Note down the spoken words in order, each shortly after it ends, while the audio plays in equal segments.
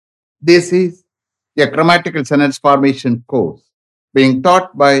This is a grammatical sentence formation course being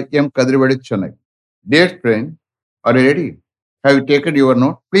taught by M. Kadrivadi Chennai. Dear friend, are you ready? Have you taken your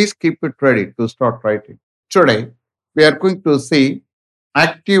note? Please keep it ready to start writing. Today, we are going to see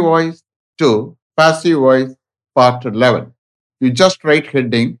active voice to passive voice part 11. You just write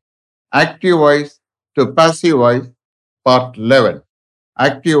heading active voice to passive voice part 11.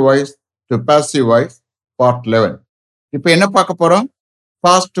 Active voice to passive voice part 11. இப்போ என்ன பார்க்க போறோம்?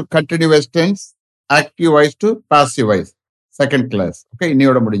 Past to continuous tense, active voice to passive voice. Second class. Okay,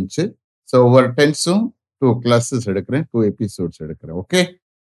 இன்னையோட முடிஞ்சு. So over tense-உம் 2 classes எடுக்கிறேன், 2 episodes எடுக்கிறேன். Okay,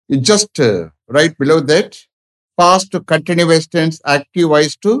 you just write below that past to continuous tense, active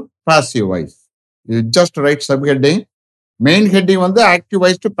voice to passive voice. You just write subheading. Main heading வந்து active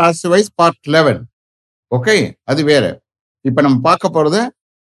voice to passive voice part 11. Okay, அது வேற. இப்போ நம்ம பார்க்க போறத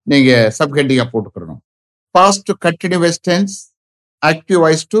நீங்க சப்ஹெட்டிங்கா போட்டுக்கணும். Past to continuous tense, active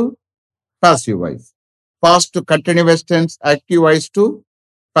voice to passive voice. Past to continuous tense, active voice to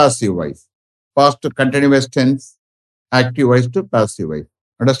passive voice. Past to continuous tense, active voice to passive voice.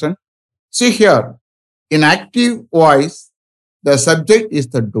 Understand? See here, in active voice, the subject is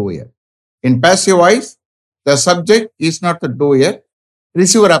the doer. In passive voice, the subject is not the doer,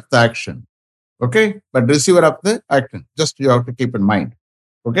 receiver of the action. Okay? But receiver of the action. Just you have to keep in mind.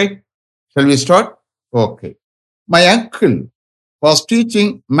 Okay? Shall we start? Okay. My uncle was teaching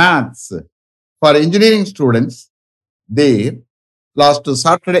maths for engineering students there last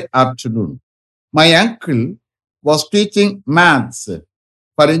Saturday afternoon. My uncle was teaching maths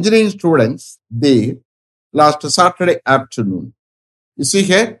for engineering students there last Saturday afternoon. You see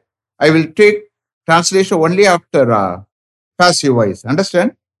here, I will take translation only after passive voice.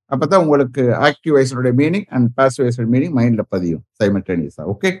 Understand? அப்பதான் உங்களுக்கு active வாய்ஸோட meaning and passive வாய்ஸோட meaning மைண்ட்ல பதியும் சைமல்டேனியஸா.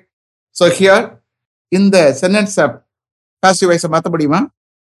 Okay, so here இந்த sentence passive வாய்ஸை மாற்ற முடியுமா?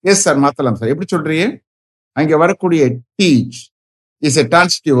 Yes sir, மாற்றலாம் sir. எப்படி சொல்றீங்க? அங்கே வரக்கூடிய teach is a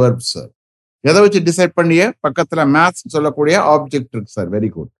transitive verb sir. எதை வச்சு டிசைட் பண்ணிய? பக்கத்தில் மேத்ஸ் சொல்லக்கூடிய ஆப்ஜெக்ட் இருக்கு சார். Very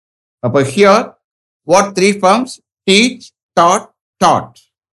good. அப்போ here what 3 forms? Teach, dot, dot.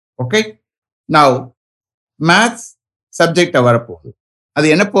 Okay, now maths சப்ஜெக்டை வரப்போகுது. அது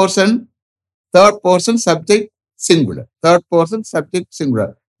என்ன portion? Third portion subject singular. Third portion subject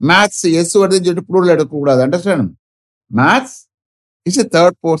singular. Maths S வருதுன்னு சொல்லிட்டு ப்ளூரல் எடுக்கக்கூடாது. Understand? Maths is a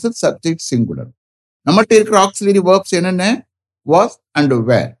third portion subject singular. நம்மகிட்ட இருக்கிற ஆக்சிலரி வேர்ப்ஸ் என்னென்ன? Was and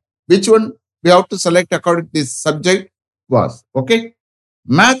where. Which one we have to select according to this subject? Was. Okay,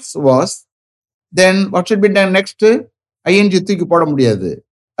 maths was. Then what should be done next? ing தூக்கி போட முடியாது.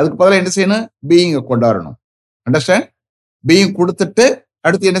 அதுக்கு பதிலாக என்ன செய்யணும்? being கொண்டாடணும். அண்டர்ஸ்டாண்ட்? being கொடுத்துட்டு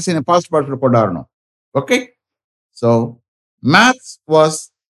அடுத்து என்ன செய்யணும்? பாஸ்ட் பார்ட்டில் கொண்டாடணும். Okay, so maths was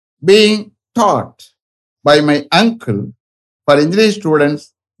being taught by my uncle for engineering students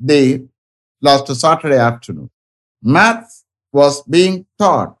there last Saturday afternoon. Maths was being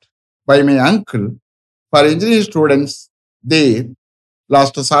taught by my uncle for engineering students there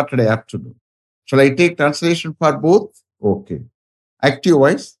last Saturday afternoon. Shall I take translation for both? Okay. Active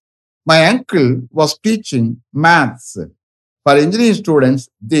voice. My uncle was teaching maths for engineering students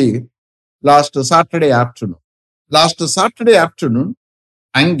there last Saturday afternoon. Last Saturday afternoon,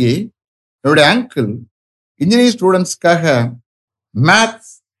 அங்கே என்னுடைய uncle engineering ஸ்டூடெண்ட்ஸ்க்காக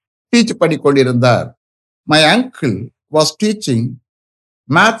maths teach பண்ணி கொண்டிருந்தார். My uncle was teaching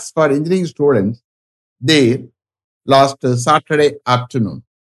maths for engineering students there last Saturday afternoon.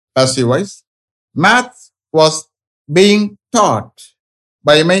 Passive voice. Maths was being taught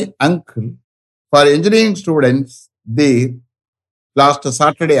by my uncle for engineering students there last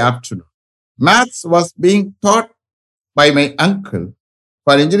Saturday afternoon. Maths was being taught by my uncle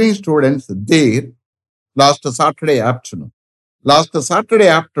for engineering students there last Saturday afternoon. Last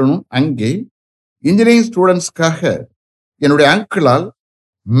Saturday afternoon, அங்கே engineering ஸ்டூடெண்ட்ஸ்க்காக என்னுடைய அங்கிளால்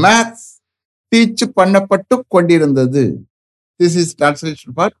maths teach பண்ணப்பட்டு கொண்டிருந்தது. This is translation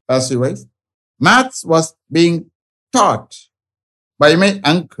for passive voice. Maths was being taught by my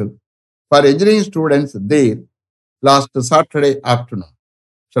uncle for engineering students there last Saturday afternoon.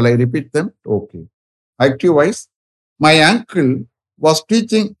 Shall I repeat them? Okay. Active voice. My uncle was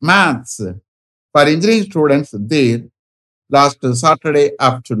teaching maths for engineering students there last Saturday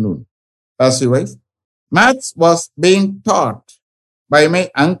afternoon. Passive voice. Maths was being taught by my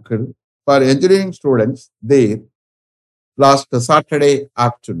uncle for engineering students there last Saturday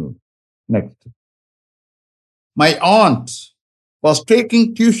afternoon. Next. My aunt was taking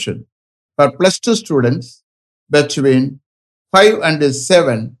tuition for plus 2 students between 5 and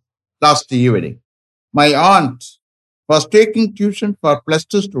 7 last evening. My aunt was taking tuition for plus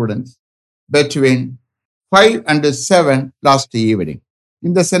 2 students between 5 and 7 last evening.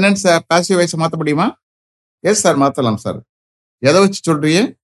 இந்த சென்டென்ஸை passive voice மாற்ற முடியுமா? Yes sir, மாற்றலாம் sir. எதை வச்சு சொல்றீங்க?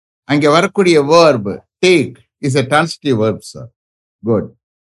 அங்கே வரக்கூடிய verb take is a transitive verb sir. Good.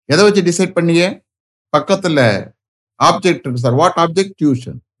 எதை வச்சு டிசைட் பண்ணிய? பக்கத்துல ஆப்ஜெக்ட் இருக்கு sir. What object?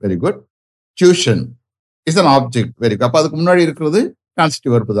 Tuition. Very good. Tuition is an object. Very good. அப்போ அதுக்கு முன்னாடி இருக்கிறது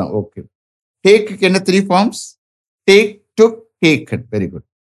transitive verb தான். ஓகே. டேக்கு என்ன 3 ஃபார்ம்ஸ்? டேக், டுக், டேக்கன். Very good.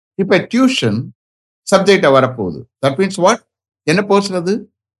 இப்போ டியூஷன் சப்ஜெக்டா வரப்போகுது. That means what? என்ன பர்சன் அது?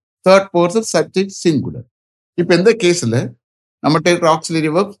 Third person subject singular. இப்போ இந்த கேஸ்ல நம்ம இருக்கிற ஆக்சிலரி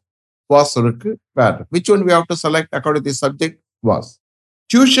verb was இருக்கு, were. Which one we have to select according to the subject? Was.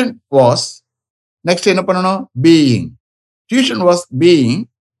 Tuition was. Next என்ன பண்ணணும்? Being. Tuition was being,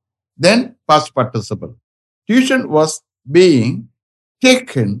 then past participle. Tuition was being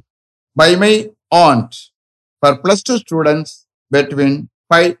taken by my aunt for +2 students between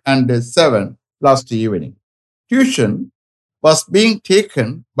 5 and 7 last evening. Tuition was being taken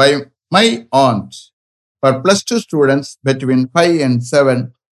by my aunt for +2 students between 5 and 7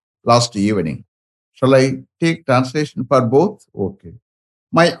 last evening. Shall I take translation for both? Okay.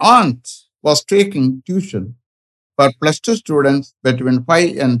 My aunt was taking tuition for +2 students between 5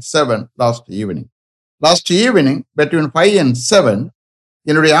 and 7 last evening. Last evening, between 5 and 7,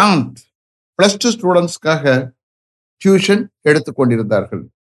 என்னுடைய aunt +2 ஸ்டூடெண்ட்ஸ்க்காக tuition எடுத்துக்கொண்டிருந்தார்கள்.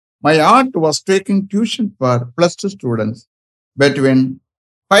 My aunt was taking tuition for +2 students between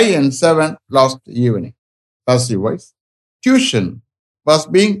 5 and 7 last evening. Passive voice. Tuition was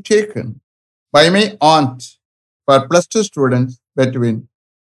being taken by my aunt for +2 students between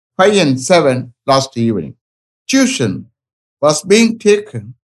 5 and 7 last evening. Tuition was being taken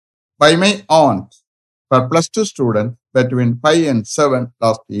by my aunt for +2 students between 5 and 7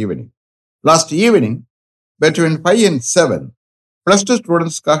 last evening. Last evening, between 5 and 7, +2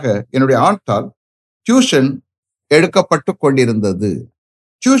 ஸ்டூடெண்ட்ஸ்க்காக என்னுடைய ஆண்டால் tuition எடுக்கப்பட்டு கொண்டிருந்தது.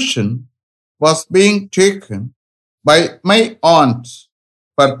 Tuition was being taken by my aunt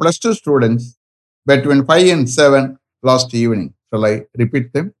for +2 students between 5 and 7 last evening. Shall I repeat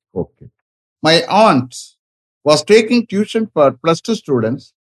them? Okay. My aunt was taking tuition for +2 students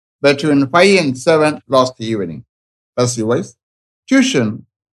between 5 and 7 last evening. Passive voice. Tuition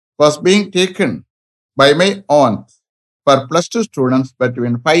was being taken by my aunt for +2 students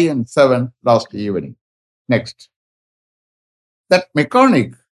between 5 and 7 last evening. Next. That mechanic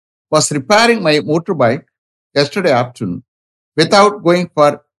was repairing my motorbike yesterday afternoon without going for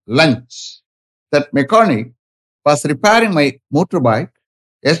lunch. That mechanic was repairing my motorbike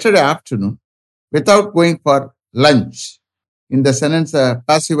yesterday afternoon without going for lunch. இந்த sentence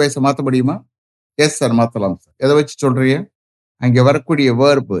passive voice மாற்ற முடியுமா? Yes sir, மாற்றலாம் sir. எதை வச்சு சொல்றீங்க? அங்கே வரக்கூடிய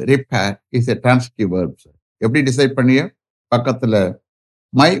verb repair is a transitive verb sir. எப்படி டிசைட் பண்ணிய? பக்கத்தில்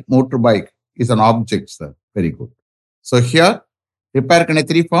my motor bike is an object sir. Very good. So here ரிப்பேருக்கான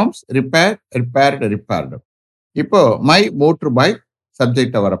 3 forms: repair, repaired, repaired. இப்போ மை மோட்டர் பைக்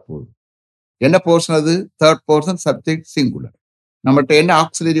சப்ஜெக்டா வரப்போகுது. என்ன போர்ஷன் அது? Third person subject singular. நம்மகிட்ட என்ன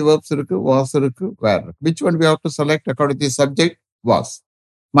auxiliary verbs இருக்கு? வாஸ் இருக்கு, வேர் இருக்கு. Which one we have to select according to the subject? Was.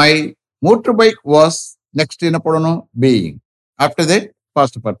 My motor bike was. Next என்ன போடணும்? Being. After that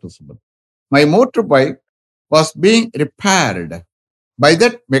past participle. My motor bike was being repaired by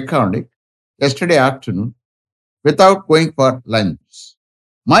that mechanic yesterday afternoon without going for lunch.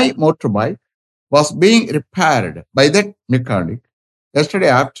 My motorbike was being repaired by that mechanic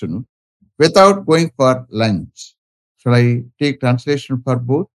yesterday afternoon without going for lunch. Shall I take translation for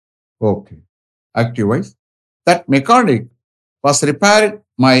both? Okay. Active voice. That mechanic was repairing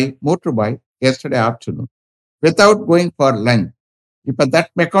my motorbike yesterday afternoon without going for lunch. இப்ப that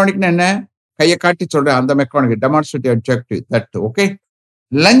mechanic என்ன? கையை காட்டி சொல்றேன். அந்த mechanic demonstrative adjective that. Okay.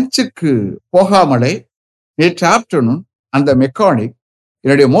 லஞ்சுக்கு போகாமலே நேற்று afternoon அந்த mechanic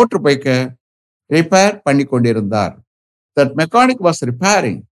என்னுடைய மோட்டர் பைக்கை ரிப்பேர் பண்ணி கொண்டிருந்தார். That mechanic was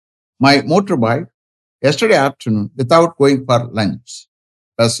repairing my motorbike yesterday afternoon without going for lunch.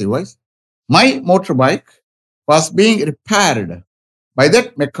 Passive voice. My motorbike was being repaired by that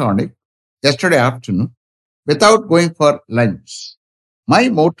mechanic yesterday afternoon without going for lunch. My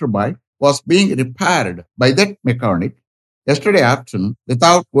motorbike was being repaired by that mechanic yesterday afternoon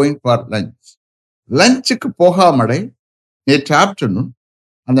without going for lunch. லஞ்சுக்கு போகாமலே நேற்று afternoon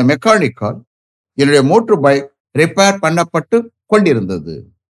அந்த மெக்கானிக்கால் என்னுடைய motor bike repair பண்ணப்பட்டு கொண்டிருந்தது.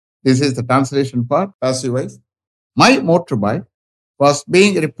 This is the translation for passive voice. My motorbike was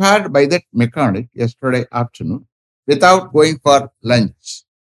being repaired by that mechanic yesterday afternoon without going for lunch.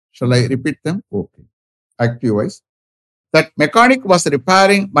 Shall I repeat them? Okay. Active voice. That mechanic was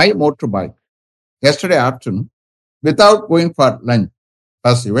repairing my motorbike yesterday afternoon without going for lunch.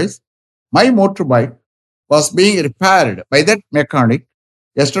 Passive voice. My motorbike was being repaired by that mechanic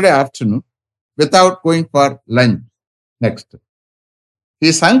yesterday afternoon without going for lunch. Next.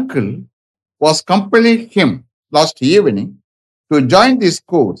 His uncle was compelling him last evening to join this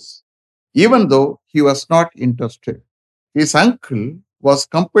course, even though he was not interested. His uncle was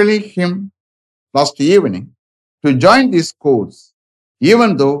compelling him last evening to join this course, even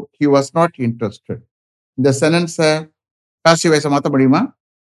though he was not interested. இந்த சென்டென்ஸை passive வாய்ஸை மாற்ற முடியுமா?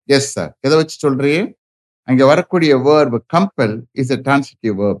 Yes sir. எதை வச்சு சொல்றியே? அங்கே வரக்கூடிய verb compel is a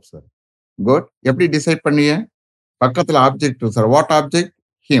transitive verb sir. Good. எப்படி டிசைட் பண்ணிய? பக்கத்தில் object sir. What object?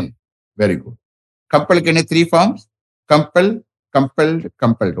 Him. Very good. கம்பலுக்கு என்ன 3 forms? Compel, compelled,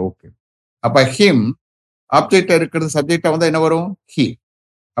 compelled. Okay. அப்ப ஹிம் ஆப்ஜெக்ட் இருக்கிறது, சப்ஜெக்டா வந்தா என்ன வரும்? ஹி.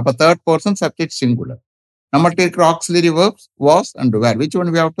 அப்ப தேர்ட் பர்சன் சப்ஜெக்ட் சிங்குலர். நம்மகிட்ட இருக்கிற auxiliary verbs was and where. Which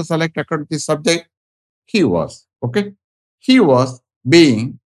one we have to select according to the subject? He was. Okay. He was being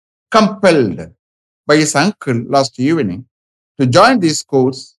compelled by his uncle last evening to join this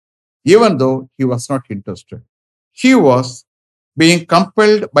course, even though he was not interested. He was being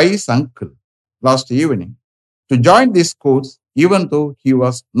compelled by his uncle last evening to join this course, even though he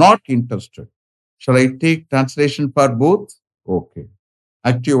was not interested. Shall I take translation for both? Okay.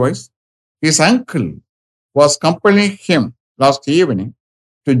 Active voice. His uncle was compelling him last evening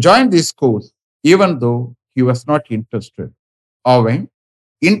to join this course, even though he was not interested. அவன்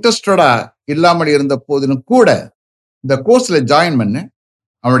இன்ட்ரெஸ்டடா இல்லாமல் இருந்த போதிலும் கூட இந்த கோர்ஸ்ல join பண்ண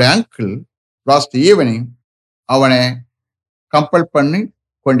அவனுடைய uncle last evening அவனை கம்பல் பண்ணி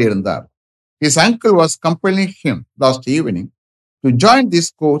கொண்டிருந்தார். His uncle was compelling him last evening to join this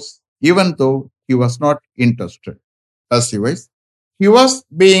course, even though he was not interested. Passive voice. He was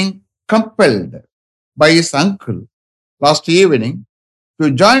being compelled by his uncle last evening to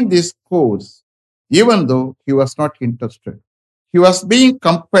join this course, even though he was not interested. He was being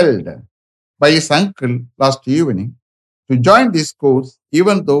compelled by his uncle last evening to join this course,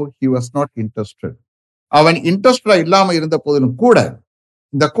 even though he was not interested. அவன் இன்ட்ரெஸ்டா இல்லாம இருந்த போதிலும் கூட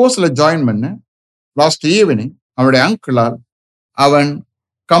இந்த கோர்ஸ்ல join பண்ண last evening அவனுடைய அங்கிளால் அவன்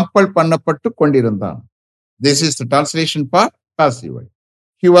கம்பல் பண்ணப்பட்டு கொண்டிருந்தான். This is the translation for passive voice.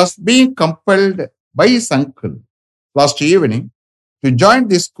 He was being compelled by his uncle last evening to join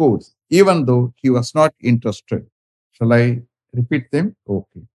this course, even though he was not interested. Shall I repeat them?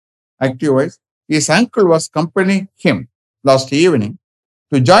 Okay. Active voice. His uncle was compelling him last evening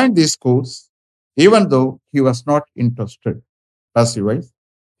to join this course, even though he was not interested. Passive voice.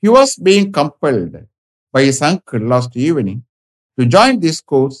 He was being compelled by his uncle last evening to join this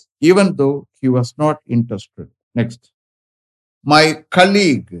course, even though he was not interested. Next. My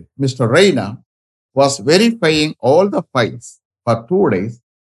colleague, Mr. Reina, was verifying all the files for 2 days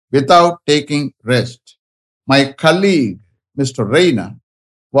without taking rest. My colleague, Mr. Reina,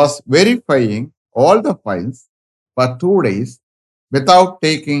 was verifying all the files for 2 days without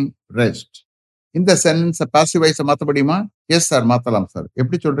taking rest. இந்த சென்டென்ஸை passive வாய்ஸை மாற்ற முடியுமா? Yes sir, மாற்றலாம் sir.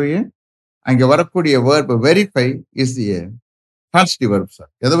 எப்படி சொல்றீங்க? அங்கே வரக்கூடிய verb verify is a transitive verb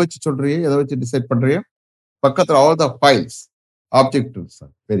sir. எதை வச்சு சொல்றீங்க? எதை வச்சு டிசைட் பண்றீங்க? பக்கத்தில் all the files objective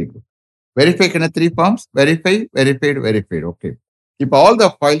sir. Very good. வெரிஃபைக்கு என்ன 3 forms? Verify, verified, verified. Okay. இப்போ ஆல் த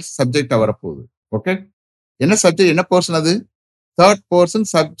ஃபைல்ஸ் சப்ஜெக்டா வரப்போகுது. ஓகே. என்ன சப்ஜெக்ட், என்ன பர்சன் அது? Third person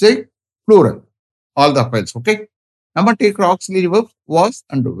subject plural. All the files. Okay. நம்ம take auxiliary verbs was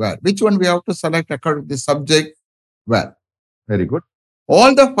and were. Which one we have to select according to the subject? Were. Very good.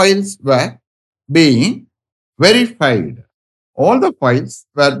 All the files were being verified. All the files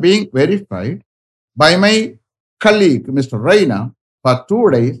were being verified by my colleague, Mr. Reina, for 2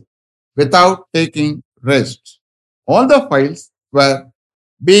 days without taking rest. All the files were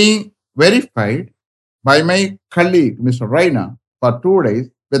being verified by my colleague, Mr. Reina, for 2 days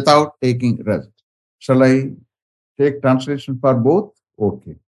without taking rest. Shall I take translation for both?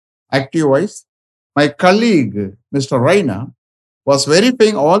 Okay. Active voice. My colleague, Mr. Reina, was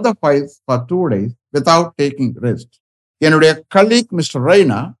verifying all the files for 2 days without taking rest. என்னுடைய colleague mister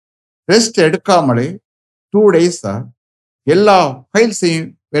Raina rest எடுக்காமலே 2 days எல்லா ஃபைல்ஸையும்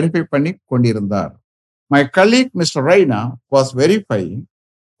verify பண்ணி கொண்டிருந்தார். My colleague, Mr. Reina, was verifying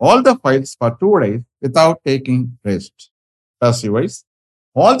all the files for 2 days without taking rest. Passive voice.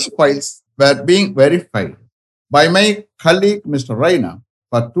 All the files were being verified by my colleague, Mr. Reina,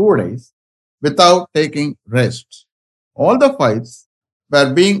 for 2 days without taking rest. All the files were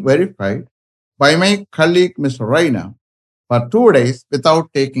being verified by my colleague, Mr. Reina, for 2 days without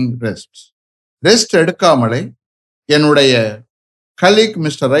taking rest. Rest எடுக்காமலே என்னுடைய colleague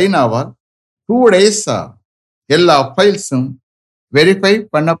mister ரெய்னாவால் 2 days எல்லா ஃபைல்ஸும் verify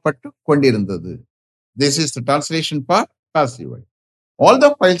பண்ணப்பட்டு கொண்டிருந்தது. This is the translation for passive voice. All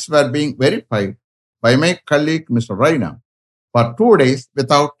the files were being verified by my colleague, Mr. Reina, for 2 days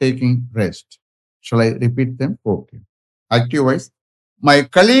without taking rest. Shall I repeat them? Okay. Active voice. My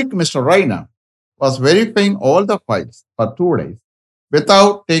colleague, Mr. Raina, was verifying all the files for 2 days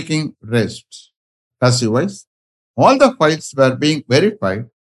without taking rest. Passive voice. All the files were being verified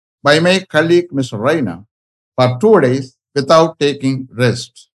by my colleague, Mr. Raina, for 2 days without taking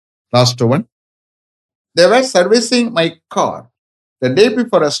rest. Last one. They were servicing my car the day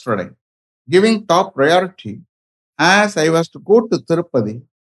before yesterday, giving top priority as I was to go to Tirupati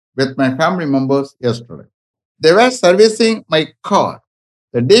with my family members yesterday. They were servicing my car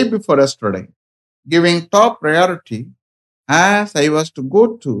the day before yesterday, giving top priority as I was to go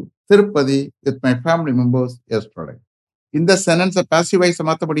to Tirupati with my family members yesterday. இந்த சென்டென்ஸை passive வாய்ஸை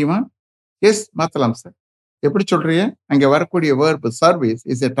மாற்ற முடியுமா? S, மாற்றலாம் sir. எப்படி சொல்றீங்க? அங்கே வரக்கூடிய verb service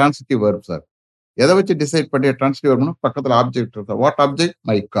is a transitive verb sir. எதை வச்சு டிசைட் பண்ணி டிரான்சிட்டிவ் வேர்ப்னா பக்கத்தில் ஆப்ஜெக்ட் இருக்கு. What object?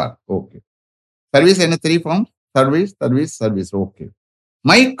 My car. Okay. Service என்ன 3 form? Service, service, service. Okay.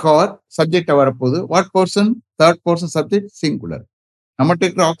 My car subject வரப்போகுது. What person? Third person subject, singular. நம்ம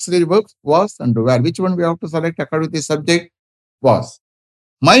டேக்கிற auxiliary verbs was and were. Which one we have to select according to the subject? Was.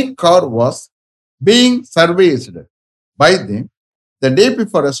 My car was being serviced by them the day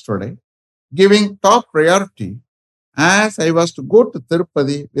before yesterday, giving top priority as I was to go to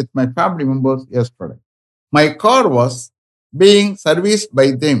Tirupati with my family members yesterday. My car was being serviced by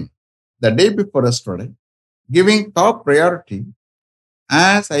them the day before yesterday, giving top priority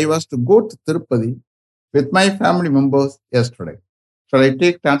as I was to go to Tirupati with my family members yesterday. Shall I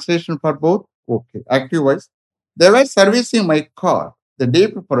take translation for both? Okay. Active voice. They were servicing my car the day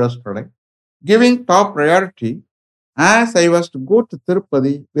before yesterday, giving top priority as I was to go to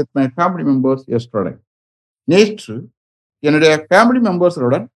Tirupati with my family members yesterday. நேற்று என்னுடைய family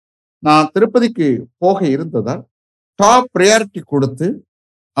மெம்பர்ஸுடன் நான் திருப்பதிக்கு போக இருந்ததால் top priority கொடுத்து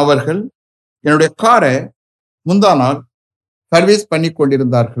அவர்கள் என்னுடைய காரை முந்தா நாள் சர்வீஸ் பண்ணி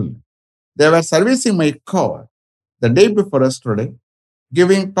கொண்டிருந்தார்கள். They were servicing my car the day before yesterday,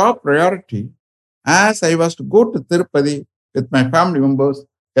 giving top priority as I was to go to Tirupati with my family members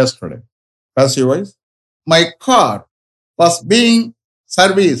yesterday. Passive voice. My car was being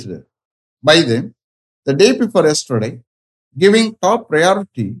serviced by them the day before yesterday, giving top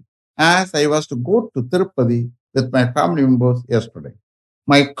priority as I was to go to Tirupati with my family members yesterday.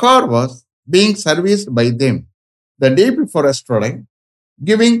 My car was being serviced by them the day before yesterday,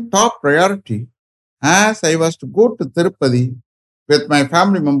 giving top priority as I was to go to Tirupati with my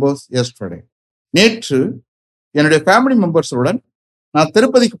family members yesterday. நேற்று என்னுடைய family மெம்பர்ஸுடன் நான்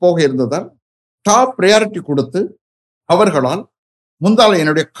திருப்பதிக்கு போக இருந்ததால் top priority கொடுத்து அவர்களால் முந்தாள்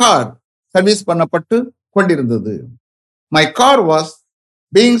என்னுடைய car service பண்ணப்பட்டு கொண்டிருந்தது. My car was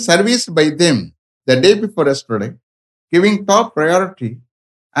being serviced by them the day before yesterday, giving top priority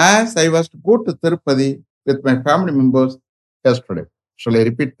as I was to go to Tirupati with my family members yesterday. Shall I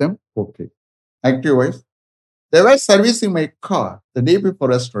repeat them? Okay. Active voice. They were servicing my car the day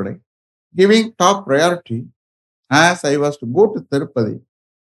before yesterday, giving top priority as I was to go to Tirupati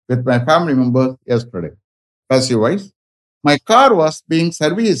with my family members yesterday. Passive voice. My car was being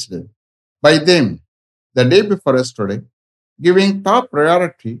serviced by them the day before yesterday, giving top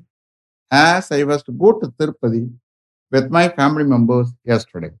priority as I was to go to Tirupati with my family members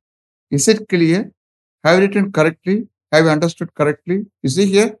yesterday. Is it clear? Have you written correctly? Have you understood correctly? You see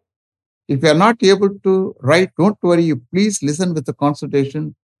here? If you are not able to write, don't worry. You please listen with the concentration.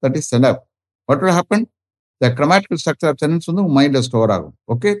 That is enough. What will happen? The grammatical structure of sentence on the mind is store agum.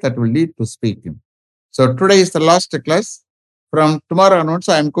 Okay, that will lead to speaking. So today is the last class. From tomorrow onwards,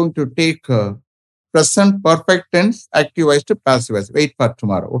 I am going to take present perfect tense, active voice to passive voice. Wait for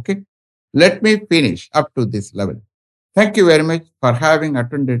tomorrow. Okay. Let me finish up to this level. Thank you very much for having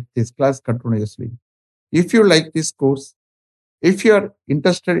attended this class continuously. If you like this course, if you are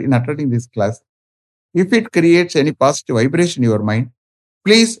interested in attending this class, if it creates any positive vibration in your mind,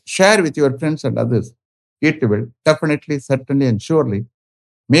 please share with your friends and others. It will definitely, certainly, and surely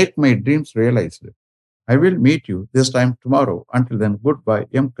make my dreams realized. I will meet you this time tomorrow. Until then, goodbye.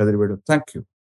 M. Kadrivedu. Thank you.